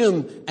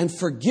freedom and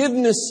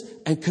forgiveness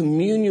and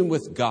communion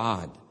with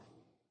God.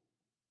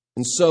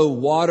 And so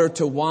water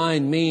to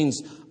wine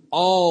means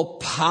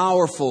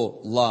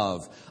all-powerful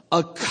love,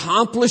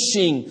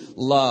 accomplishing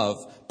love,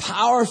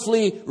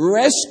 powerfully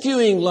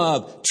rescuing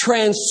love,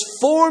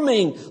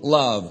 transforming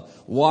love.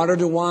 Water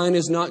to wine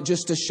is not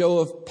just a show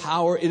of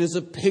power. It is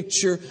a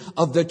picture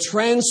of the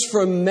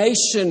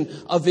transformation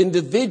of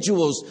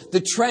individuals,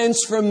 the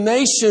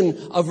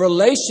transformation of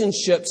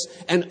relationships,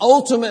 and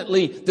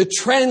ultimately the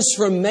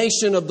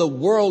transformation of the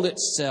world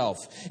itself.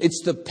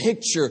 It's the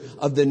picture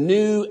of the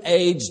new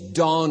age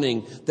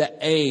dawning, the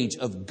age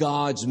of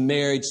God's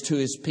marriage to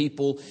his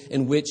people,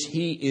 in which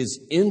he is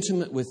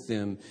intimate with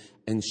them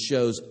and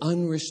shows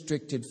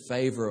unrestricted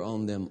favor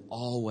on them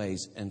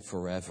always and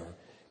forever.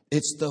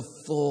 It's the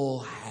full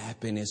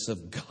happiness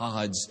of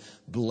God's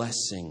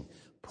blessing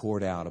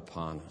poured out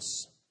upon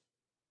us.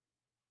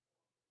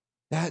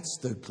 That's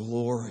the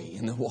glory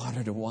in the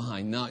water to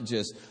wine, not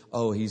just,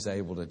 oh, he's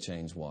able to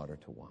change water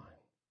to wine.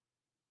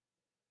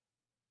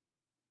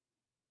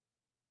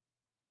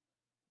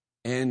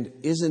 And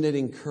isn't it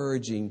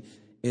encouraging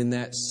in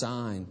that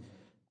sign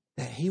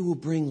that he will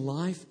bring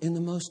life in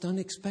the most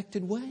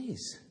unexpected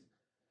ways?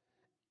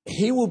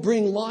 He will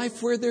bring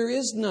life where there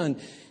is none.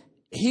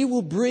 He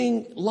will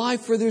bring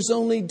life where there's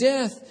only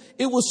death.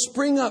 It will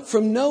spring up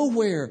from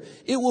nowhere.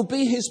 It will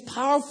be his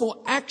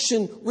powerful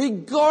action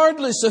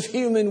regardless of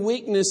human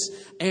weakness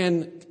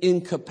and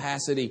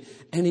incapacity.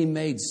 And he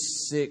made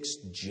 6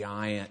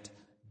 giant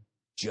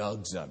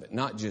jugs of it.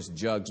 Not just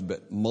jugs,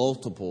 but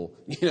multiple.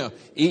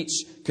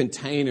 Each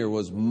container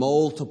was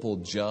multiple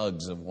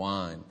jugs of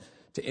wine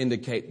to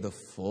indicate the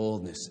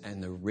fullness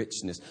and the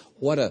richness.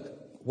 What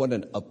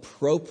an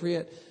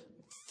appropriate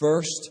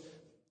first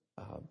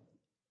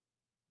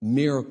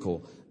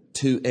miracle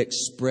to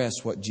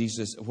express what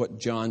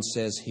John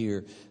says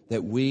here,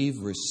 that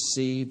we've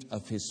received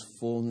of his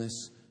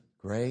fullness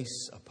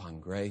grace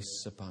upon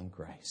grace upon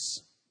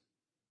grace.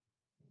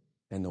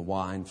 And the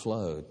wine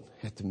flowed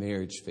at the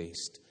marriage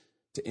feast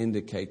to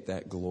indicate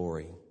that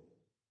glory.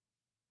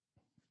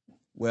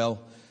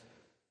 Well,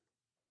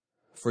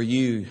 for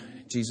you,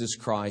 Jesus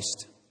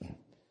Christ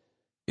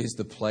is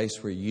the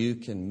place where you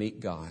can meet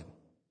God.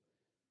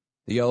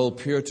 The old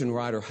Puritan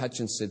writer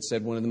Hutchinson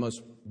said one of the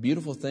most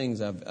beautiful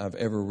things I've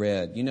ever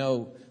read. You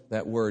know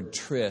that word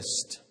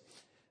tryst.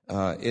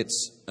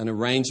 It's an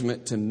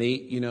arrangement to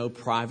meet,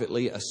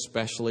 privately,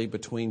 especially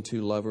between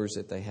two lovers,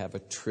 that they have a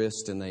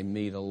tryst and they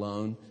meet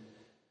alone.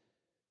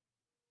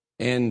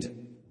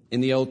 And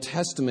in the Old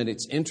Testament,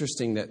 it's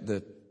interesting that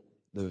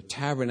the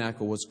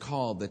tabernacle was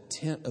called the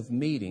tent of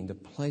meeting, the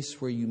place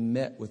where you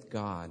met with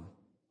God.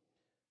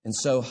 And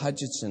so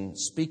Hutchinson,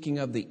 speaking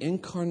of the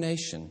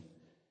incarnation,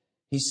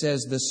 he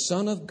says, the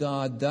Son of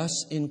God,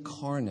 thus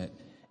incarnate,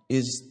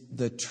 is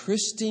the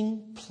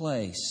trysting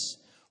place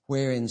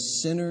wherein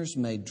sinners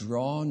may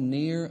draw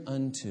near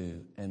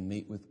unto and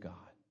meet with God.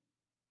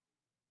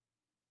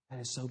 That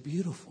is so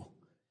beautiful.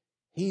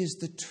 He is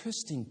the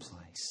trysting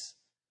place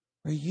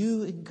where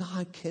you and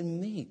God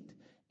can meet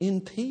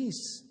in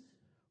peace,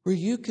 where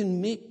you can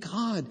meet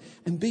God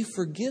and be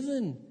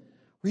forgiven,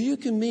 where you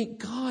can meet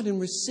God and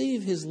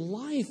receive His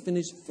life and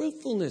His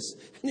fruitfulness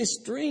and His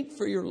strength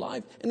for your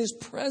life and His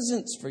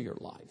presence for your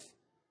life.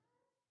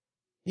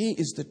 He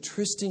is the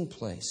trysting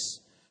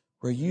place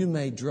where you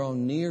may draw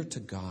near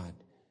to God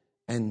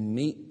and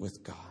meet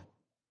with God.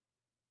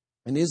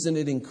 And isn't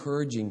it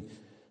encouraging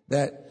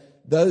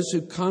that those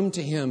who come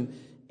to Him,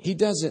 He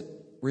doesn't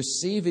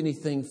receive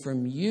anything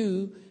from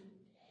you,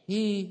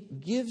 He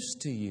gives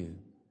to you.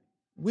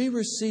 We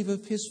receive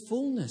of His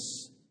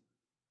fullness.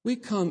 We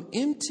come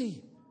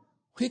empty.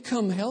 We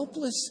come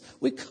helpless.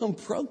 We come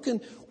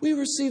broken. We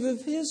receive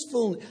of His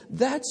fullness.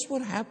 That's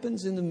what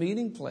happens in the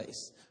meeting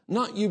place.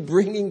 Not you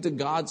bringing to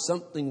God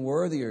something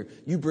worthy or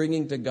you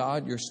bringing to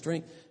God your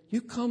strength.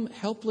 You come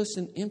helpless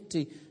and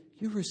empty.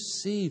 You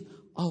receive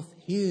of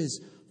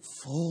His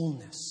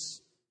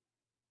fullness.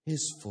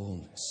 His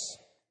fullness.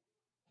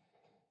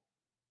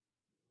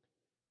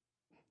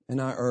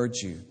 And I urge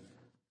you,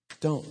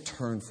 don't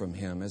turn from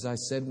Him. As I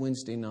said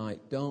Wednesday night,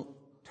 don't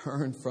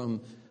turn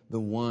from the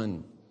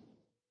one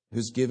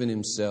who's given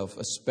Himself,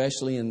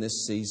 especially in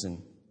this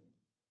season.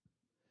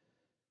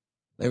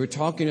 They were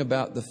talking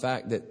about the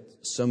fact that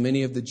so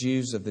many of the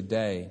Jews of the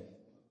day,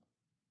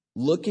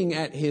 looking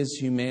at His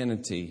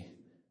humanity,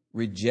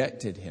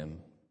 rejected Him.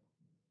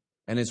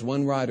 And as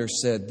one writer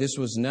said, this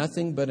was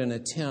nothing but an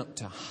attempt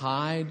to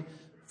hide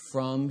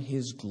from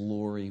His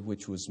glory,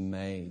 which was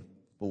made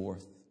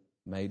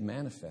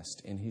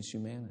manifest in His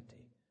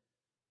humanity.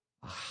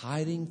 A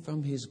hiding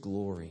from His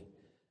glory.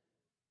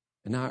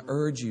 And I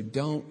urge you,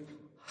 don't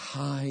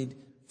hide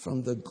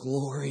from the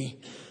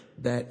glory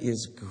that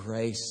is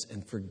grace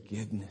and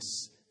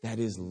forgiveness. That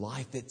is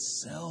life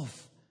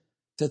itself.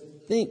 To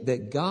think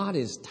that God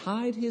has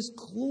tied His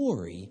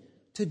glory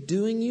to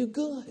doing you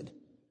good.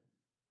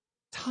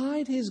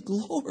 Tied His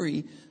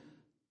glory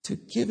to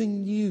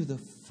giving you the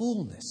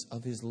fullness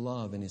of His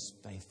love and His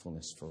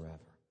faithfulness forever.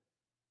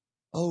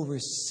 Oh,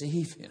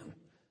 receive Him,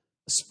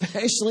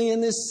 especially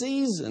in this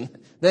season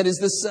that is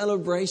the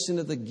celebration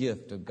of the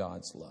gift of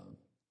God's love.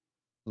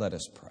 Let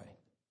us pray.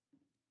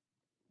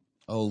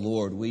 Oh,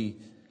 Lord, we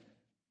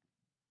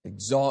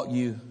exalt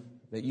You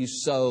that You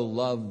so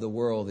loved the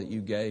world that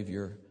You gave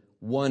Your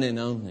one and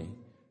only,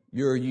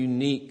 Your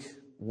unique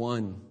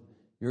one,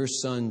 Your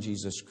Son,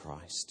 Jesus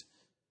Christ.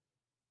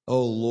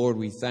 Oh, Lord,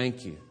 we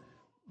thank You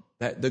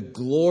that the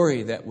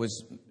glory that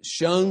was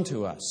shown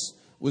to us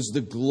was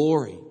the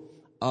glory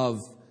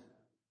of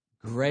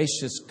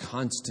gracious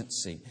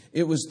constancy.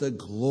 It was the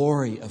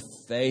glory of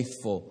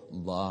faithful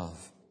love.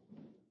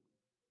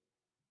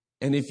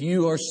 And if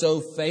You are so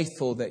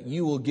faithful that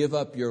You will give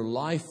up Your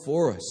life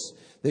for us,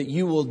 that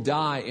You will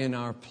die in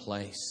our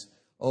place,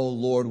 oh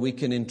Lord, we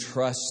can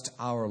entrust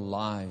our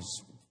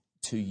lives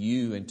to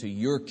You and to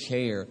Your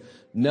care,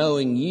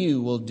 knowing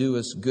You will do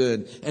us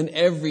good. And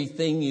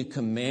everything You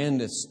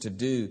command us to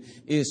do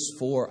is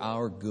for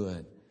our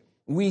good.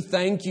 We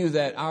thank You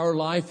that our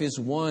life is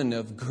one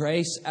of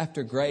grace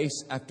after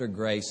grace after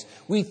grace.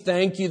 We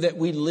thank You that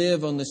we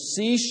live on the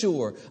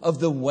seashore of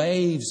the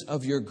waves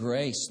of Your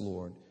grace,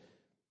 Lord.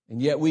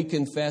 And yet we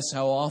confess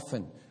how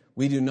often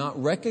we do not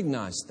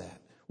recognize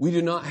that. We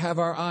do not have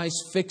our eyes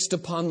fixed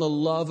upon the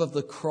love of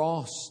the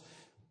cross,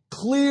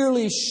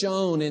 clearly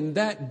shown in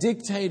that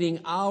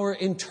dictating our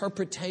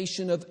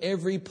interpretation of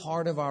every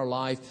part of our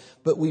life.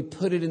 But we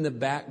put it in the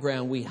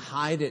background. We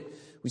hide it.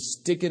 We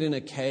stick it in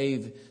a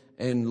cave.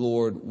 And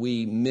Lord,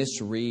 we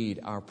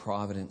misread our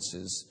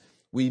providences.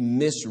 We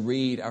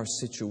misread our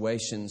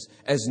situations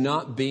as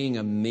not being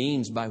a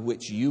means by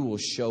which You will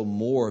show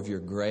more of Your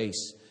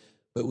grace.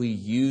 But we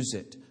use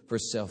it for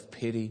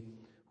self-pity.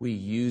 We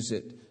use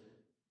it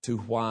to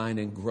whine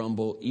and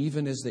grumble,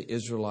 even as the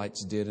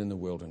Israelites did in the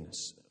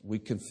wilderness. We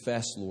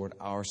confess, Lord,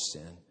 our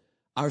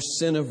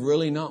sin of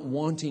really not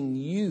wanting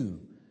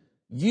You.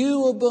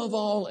 You above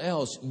all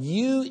else.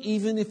 You,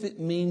 even if it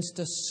means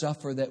to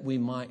suffer that we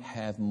might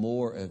have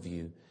more of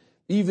You.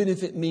 Even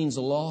if it means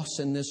loss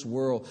in this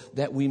world,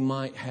 that we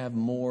might have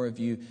more of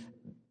You.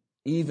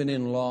 Even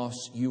in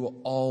loss,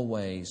 You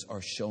always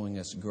are showing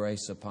us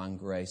grace upon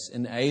grace.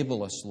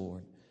 Enable us,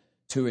 Lord,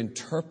 to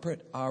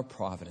interpret our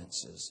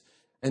providences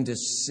and to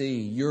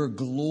see Your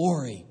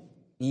glory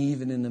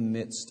even in the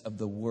midst of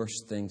the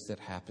worst things that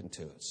happen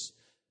to us.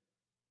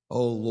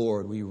 Oh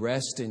Lord, we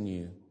rest in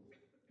you.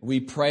 We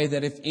pray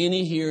that if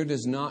any here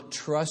does not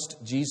trust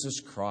Jesus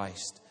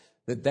Christ,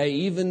 that they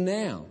even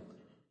now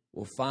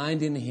will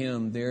find in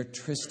Him their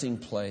trysting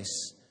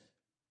place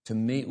to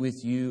meet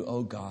with you,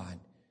 O God,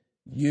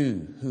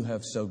 you who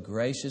have so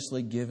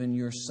graciously given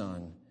your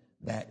Son,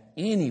 that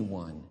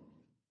anyone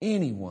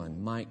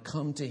might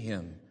come to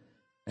Him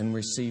and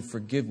receive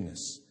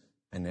forgiveness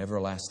and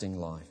everlasting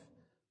life.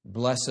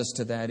 Bless us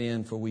to that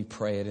end, for we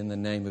pray it in the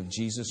name of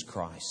Jesus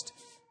Christ.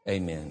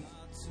 Amen.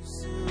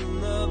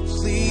 The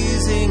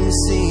pleasing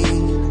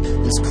scene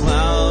is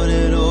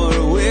clouded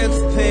or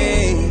with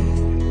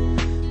pain.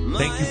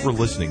 Thank you for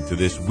listening to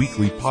this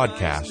weekly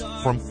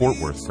podcast from Fort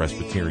Worth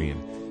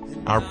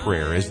Presbyterian. Our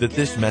prayer is that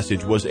this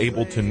message was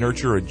able to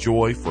nurture a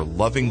joy for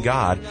loving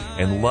God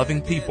and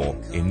loving people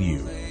in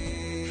you.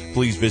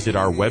 Please visit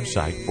our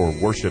website for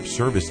worship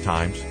service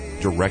times,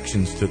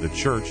 directions to the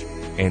church,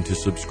 and to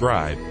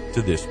subscribe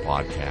to this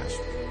podcast.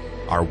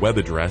 Our web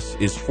address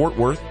is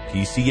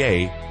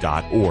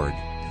fortworthpca.org.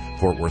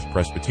 Fort Worth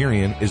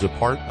Presbyterian is a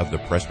part of the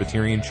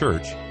Presbyterian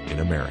Church in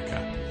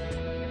America.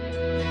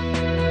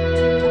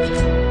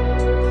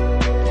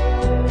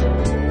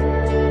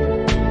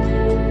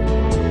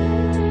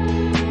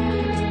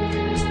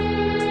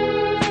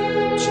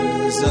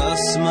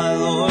 Jesus, my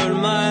Lord,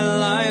 my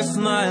life,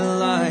 my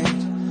light,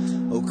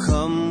 oh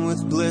come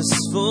with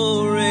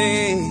blissful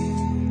ray,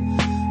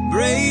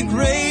 break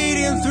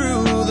radiant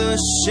through the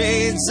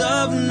shades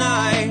of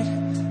night,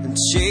 and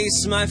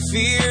chase my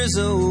fears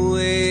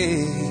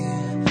away.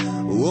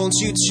 Won't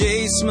you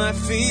chase my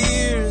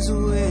fears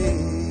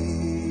away?